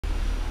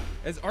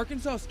As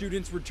Arkansas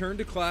students return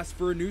to class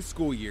for a new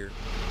school year,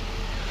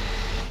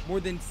 more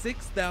than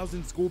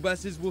 6,000 school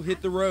buses will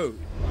hit the road.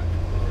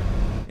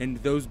 And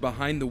those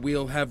behind the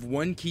wheel have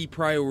one key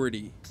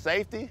priority.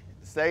 Safety,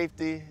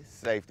 safety,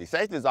 safety.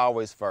 Safety is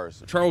always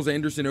first. Charles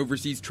Anderson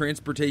oversees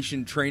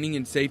transportation training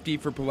and safety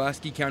for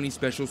Pulaski County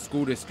Special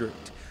School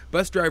District.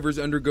 Bus drivers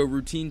undergo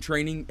routine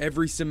training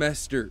every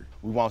semester.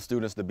 We want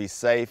students to be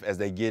safe as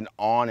they get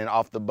on and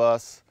off the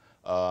bus.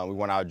 We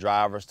want our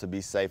drivers to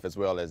be safe as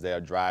well as they are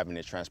driving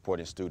and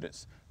transporting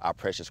students, our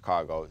precious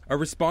cargo. A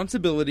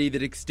responsibility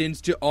that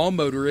extends to all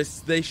motorists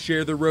they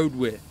share the road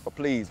with. But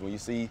please, when you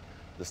see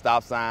the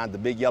stop sign, the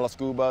big yellow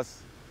school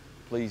bus,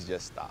 please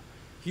just stop.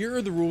 Here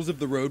are the rules of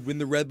the road when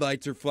the red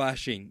lights are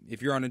flashing.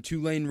 If you're on a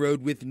two-lane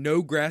road with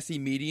no grassy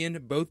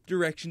median, both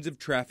directions of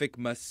traffic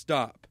must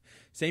stop.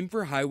 Same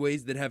for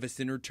highways that have a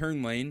center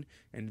turn lane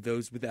and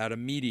those without a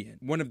median.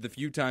 One of the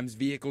few times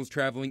vehicles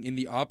traveling in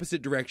the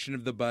opposite direction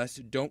of the bus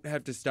don't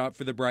have to stop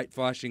for the bright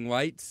flashing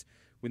lights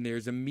when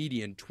there's a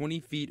median 20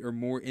 feet or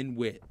more in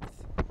width.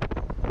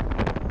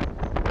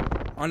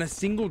 On a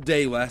single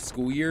day last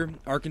school year,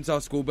 Arkansas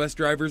school bus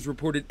drivers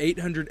reported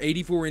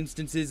 884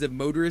 instances of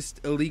motorists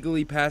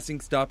illegally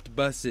passing stopped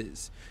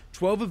buses.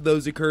 12 of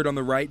those occurred on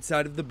the right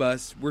side of the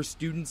bus where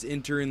students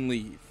enter and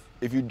leave.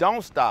 If you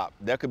don't stop,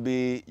 that could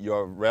be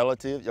your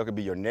relative, that could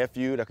be your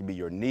nephew, that could be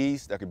your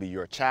niece, that could be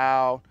your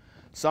child,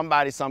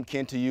 somebody, some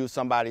kin to you,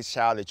 somebody's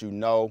child that you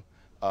know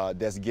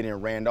that's getting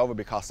ran over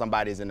because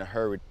somebody's in a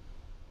hurry.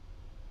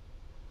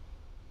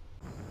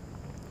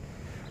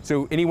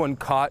 So anyone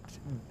caught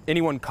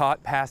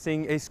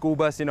passing a school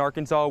bus in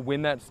Arkansas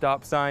when that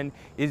stop sign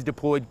is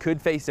deployed could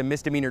face a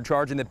misdemeanor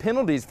charge, and the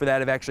penalties for that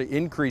have actually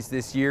increased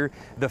this year.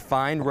 The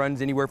fine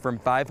runs anywhere from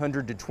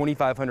 $500 to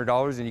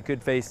 $2,500, and you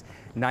could face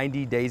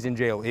 90 days in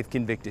jail if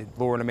convicted.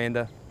 Laura and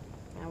Amanda.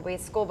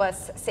 School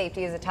bus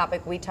safety is a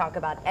topic we talk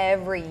about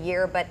every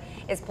year, but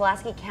is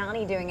Pulaski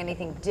County doing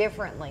anything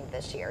differently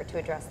this year to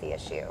address the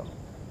issue?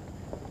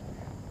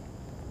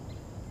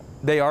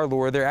 They are,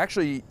 Laura. They're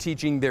actually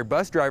teaching their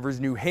bus drivers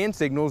new hand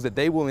signals that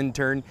they will in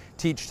turn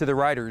teach to the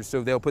riders.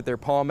 So they'll put their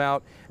palm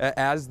out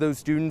as those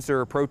students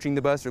are approaching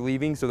the bus or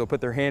leaving. So they'll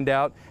put their hand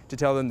out to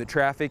tell them the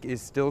traffic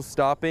is still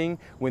stopping.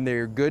 When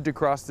they're good to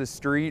cross the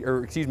street,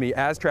 or excuse me,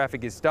 as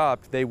traffic is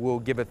stopped, they will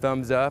give a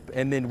thumbs up.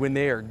 And then when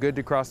they are good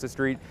to cross the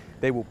street,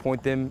 they will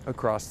point them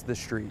across the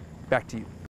street. Back to you.